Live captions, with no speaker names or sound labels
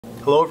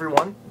Hello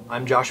everyone,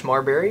 I'm Josh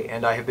Marbury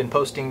and I have been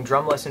posting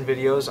drum lesson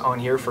videos on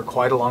here for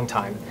quite a long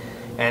time.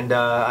 And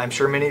I'm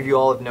sure many of you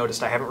all have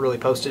noticed I haven't really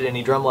posted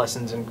any drum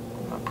lessons in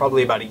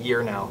probably about a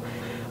year now.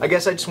 I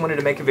guess I just wanted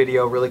to make a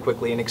video really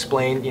quickly and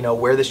explain,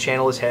 where this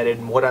channel is headed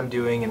and what I'm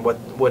doing and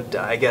what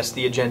I guess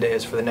the agenda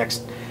is for the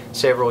next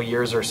several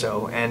years or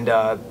so.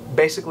 And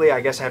basically, I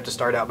guess I have to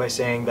start out by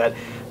saying that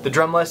the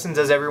drum lessons,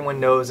 as everyone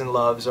knows and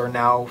loves, are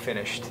now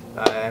finished.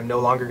 I'm no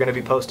longer going to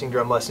be posting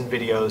drum lesson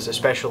videos,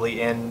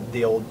 especially in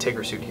the old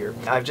Tigger suit here.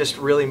 I've just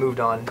really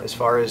moved on as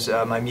far as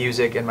my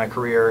music and my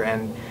career,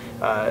 and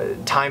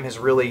time has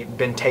really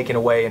been taken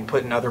away and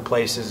put in other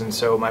places, and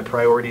so my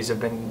priorities have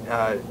been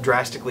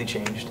drastically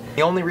changed.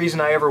 The only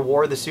reason I ever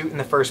wore the suit in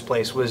the first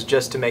place was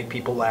just to make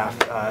people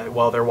laugh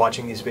while they're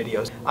watching these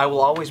videos. I will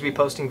always be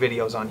posting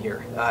videos on here,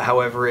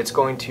 however it's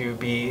going to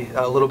be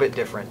a little bit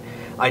different.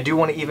 I do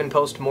want to even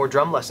post more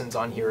drum lessons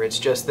on here, it's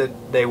just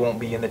that they won't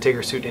be in the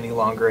Tigger suit any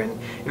longer, and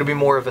it'll be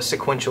more of a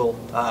sequential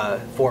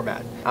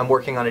format. I'm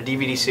working on a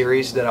DVD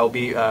series that I'll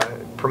be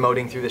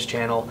promoting through this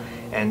channel,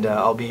 and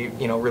I'll be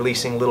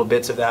releasing little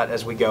bits of that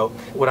as we go.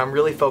 What I'm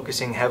really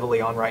focusing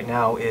heavily on right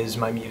now is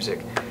my music.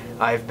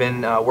 I've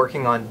been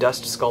working on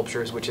Dust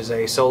Sculptures, which is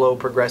a solo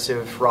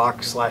progressive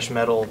rock /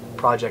 metal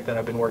project that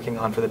I've been working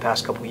on for the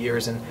past couple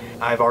years, and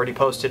I've already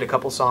posted a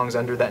couple songs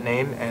under that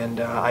name, and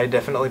I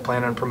definitely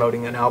plan on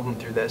promoting an album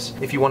through this.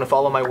 If you want to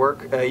follow my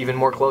work even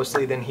more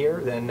closely than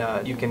here,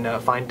 then you can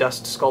find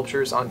Dust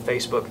Sculptures on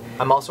Facebook.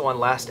 I'm also on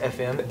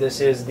Last.fm.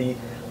 This is the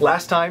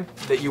last time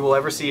that you will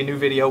ever see a new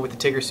video with the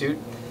Tigger suit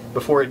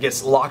before it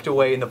gets locked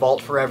away in the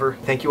vault forever.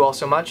 Thank you all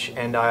so much,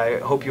 and I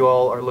hope you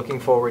all are looking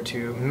forward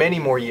to many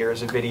more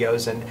years of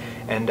videos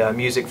and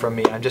music from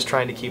me. I'm just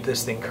trying to keep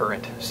this thing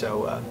current.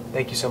 So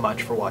thank you so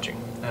much for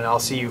watching, and I'll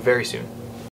see you very soon.